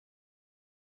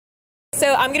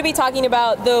So I'm going to be talking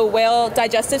about the whale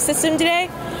digestive system today.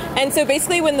 And so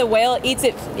basically when the whale eats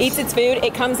its food,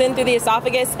 it comes in through the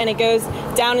esophagus and it goes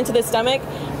down into the stomach,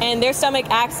 and their stomach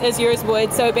acts as yours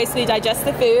would, so it basically digests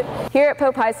the food. Here at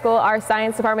Pope High School, our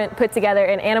science department put together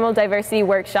an animal diversity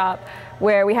workshop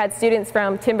where we had students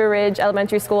from Timber Ridge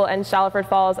Elementary School and Shalford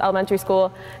Falls Elementary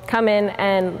School come in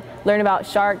and learn about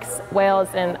sharks, whales,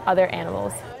 and other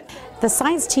animals. The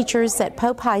science teachers at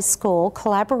Pope High School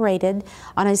collaborated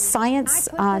on a science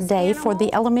day for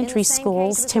the elementary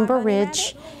schools, Timber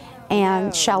Ridge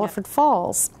and Shalford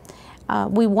Falls.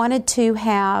 We wanted to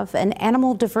have an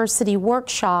animal diversity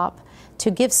workshop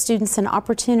to give students an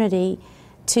opportunity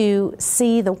to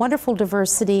see the wonderful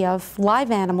diversity of live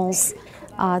animals,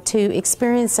 to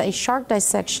experience a shark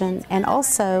dissection, and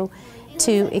also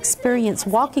to experience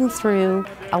walking through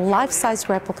a life-size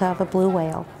replica of a blue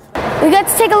whale. We got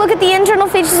to take a look at the internal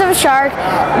features of a shark.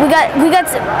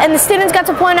 And the students got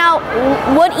to point out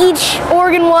what each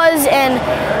organ was and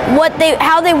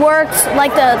how they worked,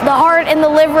 like the heart and the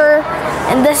liver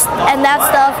and this and that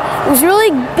stuff. It was a really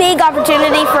big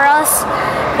opportunity for us.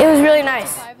 It was really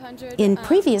nice. In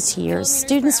previous years,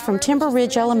 students from Timber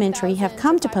Ridge Elementary have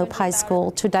come to Pope High School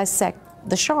to dissect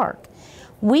the shark.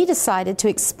 We decided to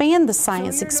expand the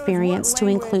science experience to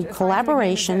include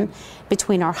collaboration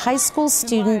between our high school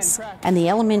students and the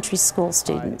elementary school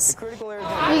students. We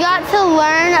got to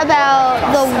learn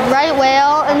about the right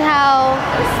whale and how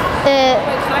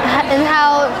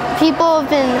people have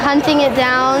been hunting it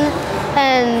down,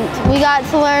 and we got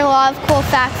to learn a lot of cool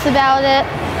facts about it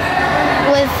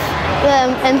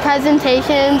and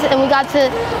presentations, and we got to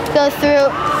go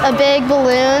through a big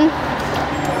balloon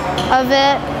of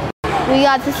it. We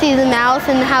got to see the mouth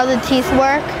and how the teeth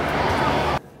work.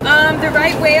 The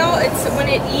right whale, when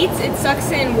it eats, it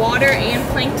sucks in water and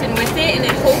plankton with it, and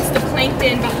it holds the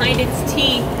plankton behind its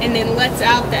teeth and then lets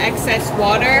out the excess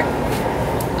water.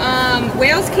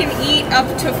 Whales can eat up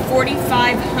to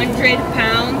 4,500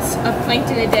 pounds of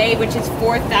plankton a day, which is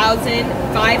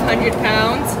 4,500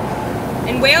 pounds.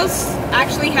 And whales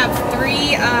actually have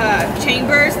 3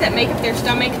 chambers that make up their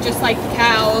stomach, just like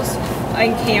cows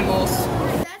and camels.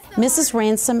 Mrs.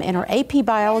 Ransom and her AP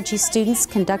Biology students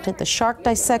conducted the shark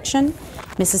dissection.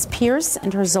 Mrs. Pierce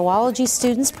and her zoology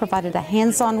students provided a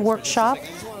hands-on workshop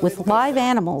with live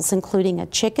animals, including a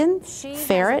chicken,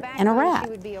 ferret, and a rat.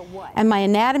 And my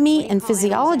anatomy and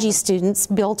physiology students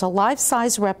built a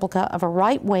life-size replica of a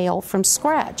right whale from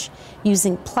scratch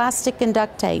using plastic and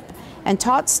duct tape, and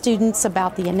taught students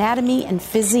about the anatomy and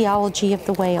physiology of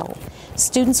the whale.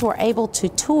 Students were able to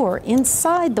tour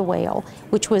inside the whale,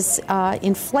 which was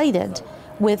inflated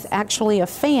with actually a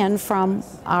fan from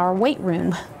our weight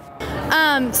room.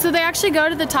 So they actually go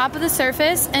to the top of the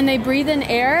surface and they breathe in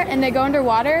air and they go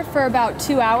underwater for about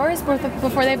 2 hours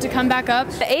before they have to come back up.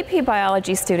 The AP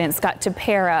Biology students got to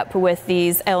pair up with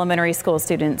these elementary school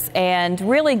students and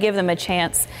really give them a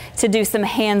chance to do some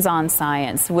hands-on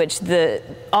science, which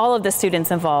all of the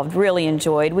students involved really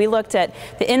enjoyed. We looked at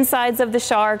the insides of the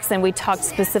sharks and we talked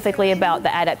specifically about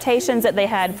the adaptations that they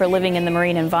had for living in the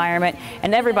marine environment,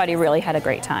 and everybody really had a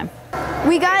great time.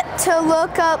 We got to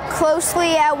look up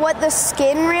closely at what the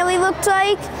skin really looked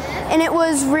like, and it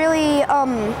was really,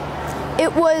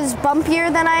 it was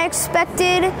bumpier than I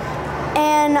expected,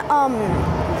 and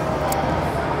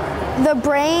the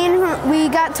brain, we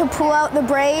got to pull out the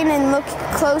brain and look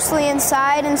closely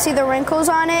inside and see the wrinkles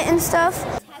on it and stuff.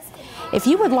 If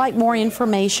you would like more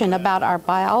information about our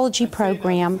biology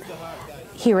program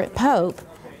here at Pope,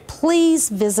 please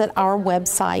visit our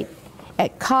website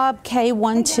at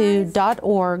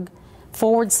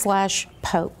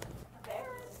cobbk12.org/Pope.